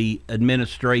into the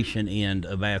administration end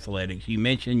of athletics? You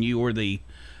mentioned you were the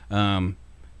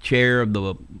chair of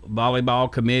the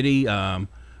volleyball committee,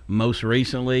 most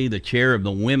recently the chair of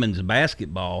the women's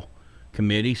basketball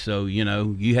committee, so you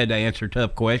know you had to answer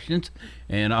tough questions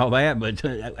and all that, but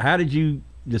how did you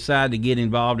decide to get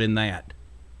involved in that?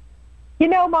 You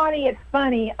know, Monty, it's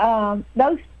funny.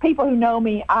 Those people who know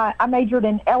me, I majored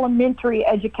in elementary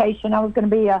education. I was going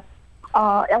to be a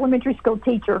elementary school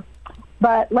teacher,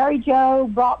 but Larry Joe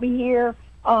brought me here.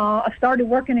 I started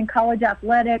working in college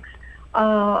athletics.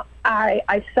 I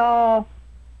saw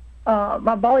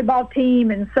my volleyball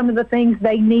team and some of the things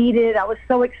they needed. I was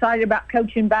so excited about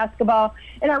coaching basketball,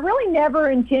 and I really never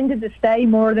intended to stay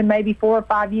more than maybe 4 or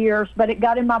 5 years, but it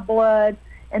got in my blood,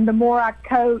 and the more I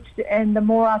coached and the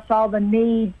more I saw the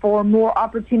need for more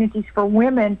opportunities for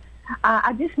women,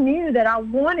 I just knew that I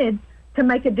wanted to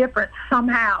make a difference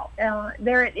somehow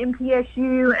there at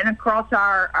MTSU and across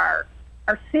our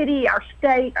city, our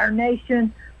state, our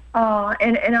nation,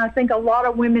 and I think a lot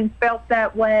of women felt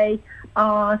that way.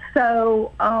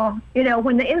 So, you know,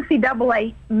 when the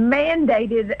NCAA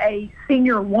mandated a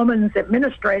senior women's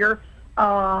administrator,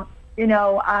 you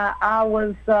know, I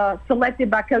was selected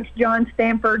by Coach John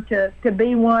Stanford to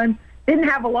be one. Didn't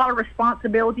have a lot of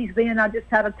responsibilities then. I just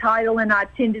had a title and I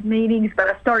attended meetings, but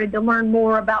I started to learn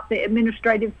more about the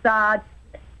administrative side.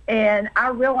 And I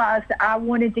realized I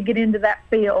wanted to get into that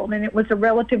field, and it was a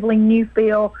relatively new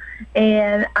field,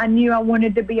 and I knew I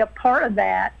wanted to be a part of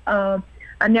that. I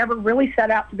never really set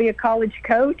out to be a college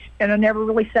coach, and I never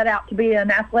really set out to be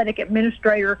an athletic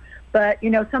administrator. But,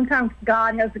 you know, sometimes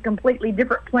God has a completely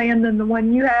different plan than the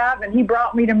one you have, and he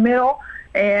brought me to Middle.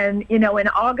 And, you know, in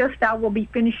August, I will be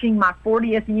finishing my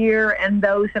 40th year, and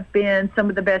those have been some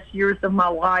of the best years of my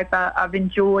life. I've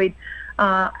enjoyed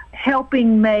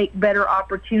helping make better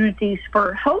opportunities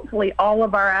for hopefully all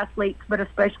of our athletes, but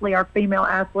especially our female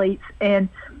athletes. And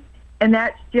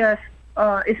that's just,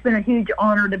 it's been a huge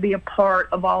honor to be a part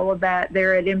of all of that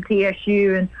there at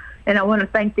MTSU. And I want to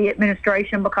thank the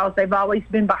administration because they've always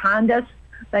been behind us.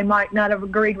 They might not have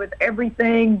agreed with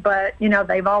everything, but, you know,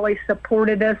 they've always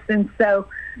supported us. And so,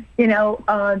 you know,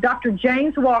 Dr.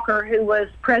 James Walker, who was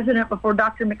president before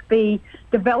Dr. McPhee,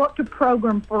 developed a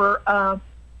program for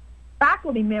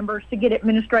faculty members to get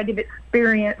administrative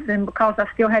experience. And because I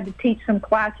still had to teach some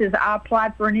classes, I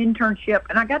applied for an internship.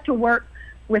 And I got to work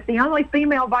with the only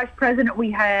female vice president we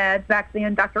had back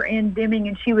then, Dr. Ann Deming,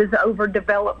 and she was over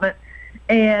development.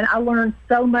 And I learned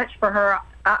so much for her.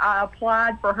 I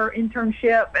applied for her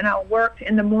internship, and I worked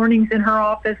in the mornings in her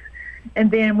office,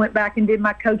 and then went back and did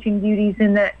my coaching duties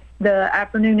in the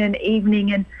afternoon and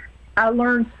evening. And I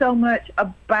learned so much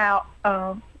about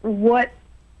what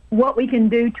we can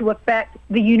do to affect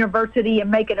the university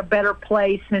and make it a better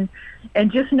place. And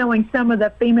just knowing some of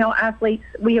the female athletes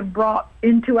we have brought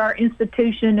into our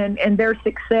institution and their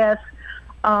success,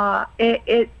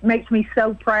 it makes me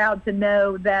so proud to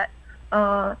know that,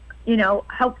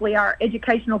 hopefully our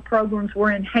educational programs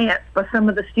were enhanced by some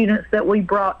of the students that we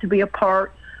brought to be a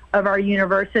part of our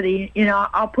university.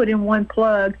 I'll put in one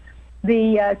plug.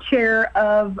 The chair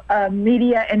of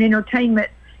media and entertainment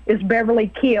is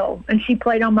Beverly Kill, and she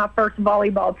played on my first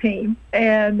volleyball team.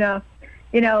 And,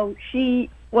 she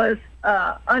was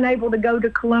unable to go to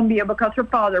Columbia because her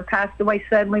father passed away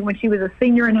suddenly when she was a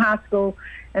senior in high school.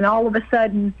 And all of a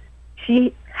sudden,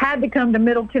 she had to come to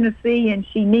Middle Tennessee, and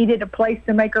she needed a place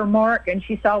to make her mark. And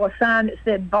she saw a sign that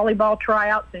said volleyball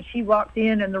tryouts, and she walked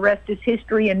in, and the rest is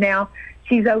history. And now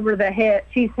she's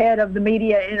she's head of the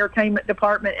media and entertainment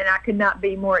department, and I could not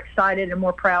be more excited and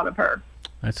more proud of her.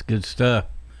 That's good stuff.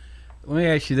 Let me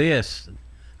ask you this.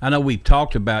 I know we've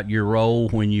talked about your role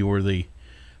when you were the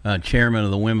chairman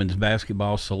of the Women's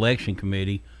Basketball Selection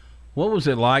Committee. What was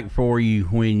it like for you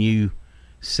when you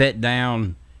sat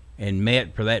down and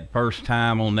met for that first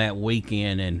time on that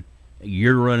weekend and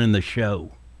you're running the show?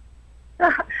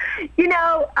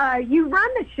 You run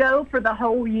the show for the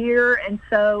whole year, and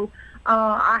so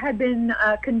I had been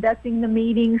conducting the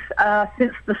meetings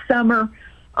since the summer,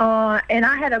 and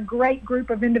I had a great group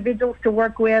of individuals to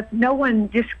work with. No one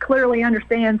just clearly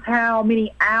understands how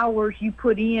many hours you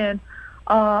put in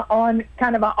on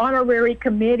kind of an honorary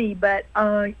committee, but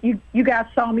you guys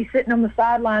saw me sitting on the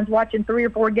sidelines watching 3 or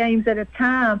 4 games at a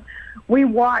time. We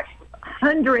watched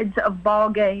hundreds of ball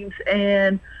games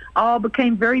and all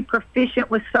became very proficient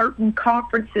with certain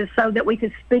conferences so that we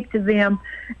could speak to them.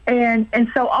 And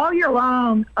so all year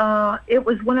long, it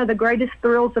was one of the greatest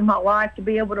thrills of my life to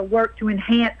be able to work to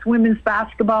enhance women's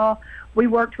basketball. We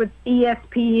worked with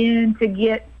ESPN to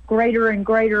get greater and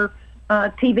greater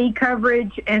TV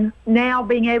coverage, and now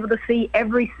being able to see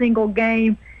every single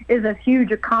game is a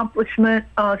huge accomplishment,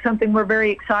 something we're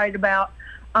very excited about.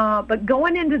 But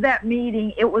going into that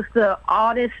meeting, it was the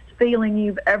oddest feeling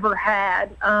you've ever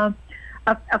had.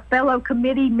 A fellow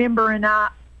committee member and I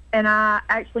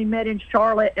actually met in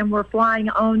Charlotte, and we're flying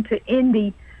on to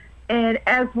Indy. And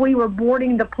as we were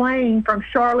boarding the plane from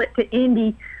Charlotte to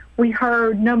Indy, we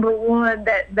heard, number one,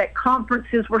 that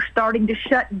conferences were starting to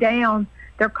shut down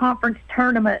their conference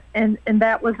tournament, and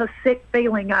that was a sick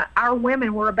feeling. Our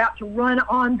women were about to run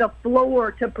on the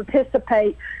floor to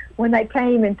participate when they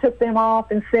came and took them off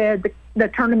and said the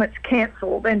tournament's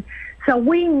canceled. And so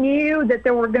we knew that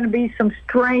there were going to be some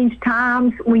strange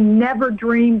times. We never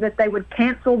dreamed that they would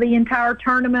cancel the entire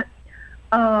tournament.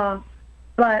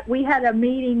 But we had a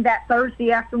meeting that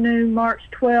Thursday afternoon, March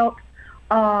 12th,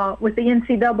 with the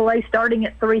NCAA starting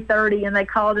at 3:30, and they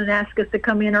called and asked us to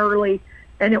come in early.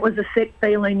 And it was a sick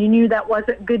feeling. You knew that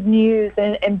wasn't good news.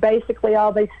 And basically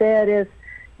all they said is,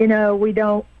 the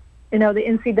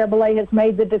NCAA has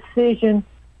made the decision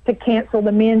to cancel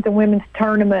the men's and women's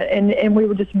tournament. And we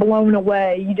were just blown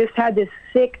away. You just had this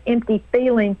sick, empty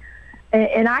feeling.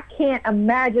 And I can't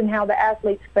imagine how the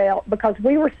athletes felt, because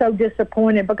we were so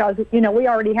disappointed, because, we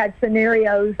already had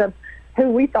scenarios of who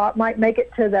we thought might make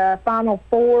it to the Final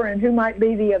Four and who might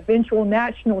be the eventual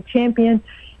national champion.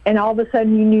 And all of a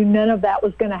sudden you knew none of that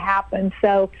was going to happen.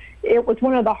 So it was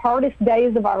one of the hardest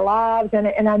days of our lives,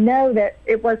 and I know that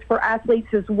it was for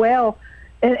athletes as well.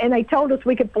 And they told us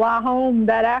we could fly home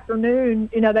that afternoon.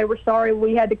 They were sorry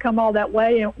we had to come all that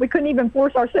way, and we couldn't even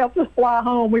force ourselves to fly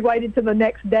home. We waited till the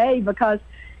next day because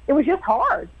it was just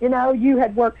hard. You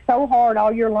had worked so hard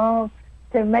all year long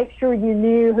to make sure you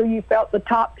knew who you felt the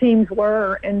top teams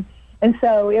were. And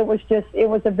so it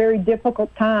was a very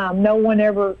difficult time. No one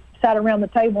ever sat around the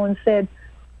table and said,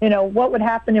 what would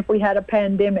happen if we had a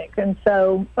pandemic? And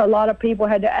so a lot of people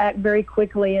had to act very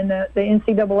quickly, and the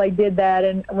NCAA did that,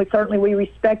 and we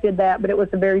respected that, but it was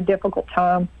a very difficult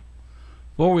time.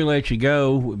 Before we let you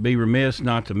go, we'd be remiss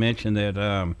not to mention that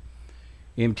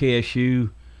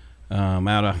MTSU,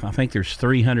 out of, I think there's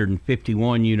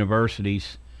 351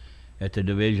 universities at the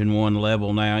Division I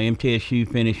level now,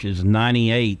 MTSU finishes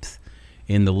 98th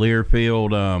in the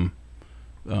Learfield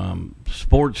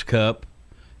Sports Cup,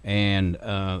 and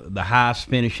the highest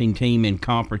finishing team in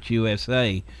Conference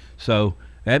USA. So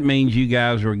that means you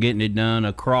guys are getting it done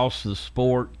across the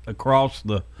board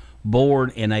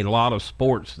in a lot of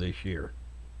sports this year.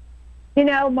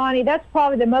 Monty, that's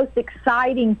probably the most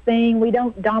exciting thing. We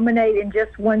don't dominate in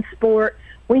just one sport.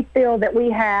 We feel that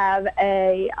we have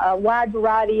a wide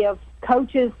variety of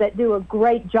coaches that do a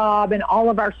great job in all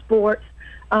of our sports.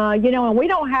 And we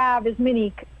don't have as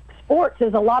many sports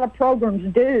as a lot of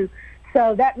programs do.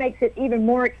 So that makes it even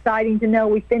more exciting to know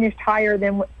we finished higher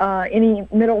than any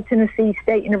Middle Tennessee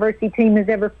State University team has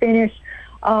ever finished.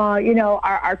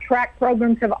 Our track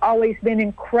programs have always been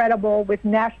incredible with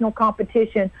national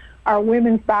competition. our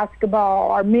women's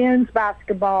basketball, our men's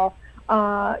basketball,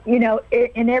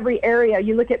 in every area.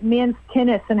 You look at men's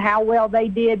tennis and how well they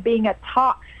did, being a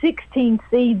top 16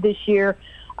 seed this year.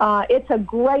 It's a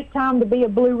great time to be a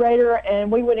Blue Raider,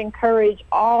 and we would encourage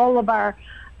all of our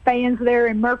fans there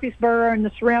in Murfreesboro and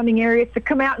the surrounding areas to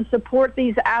come out and support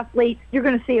these athletes. You're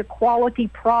going to see a quality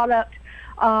product,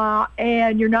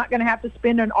 and you're not going to have to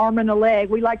spend an arm and a leg.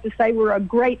 We like to say we're a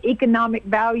great economic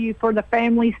value for the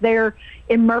families there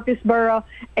in Murfreesboro,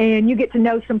 and you get to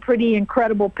know some pretty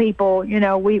incredible people.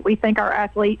 We think our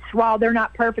athletes, while they're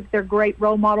not perfect, they're great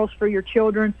role models for your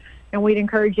children, and we'd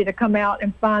encourage you to come out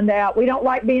and find out. We don't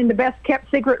like being the best kept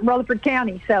secret in Rutherford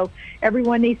County, so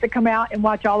everyone needs to come out and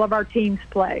watch all of our teams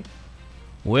play.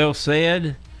 Well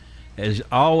said. As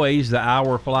always, the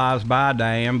hour flies by,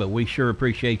 Diane, but we sure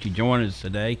appreciate you joining us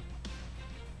today.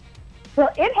 Well,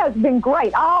 it has been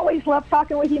great. I always love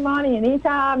talking with you, Monty, and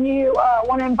anytime you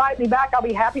want to invite me back, I'll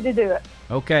be happy to do it.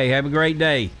 Okay, have a great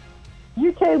day.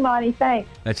 You too, Monty. Thanks.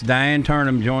 That's Diane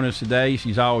Turnham joining us today.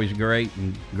 She's always great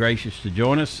and gracious to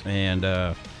join us, and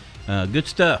good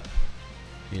stuff.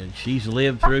 Yeah, she's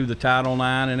lived through the Title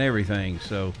IX and everything,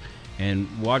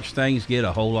 and watch things get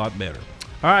a whole lot better.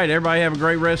 All right, everybody have a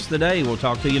great rest of the day. We'll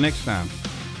talk to you next time.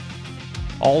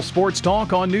 All Sports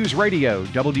Talk on News Radio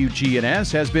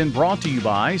WGNS has been brought to you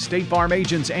by State Farm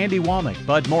agents Andy Womack,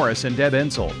 Bud Morris, and Deb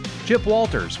Ensel. Chip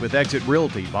Walters with Exit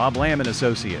Realty, Bob Lamb &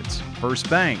 Associates. First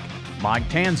Bank, Mike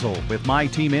Tanzel with My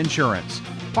Team Insurance.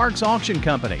 Parks Auction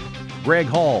Company, Greg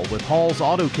Hall with Hall's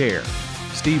Auto Care.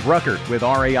 Steve Ruckert with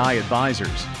RAI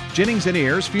Advisors. Jennings &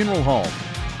 Ayers Funeral Home.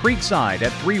 Creekside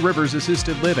at Three Rivers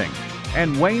Assisted Living.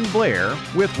 And Wayne Blair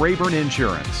with Rayburn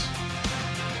Insurance.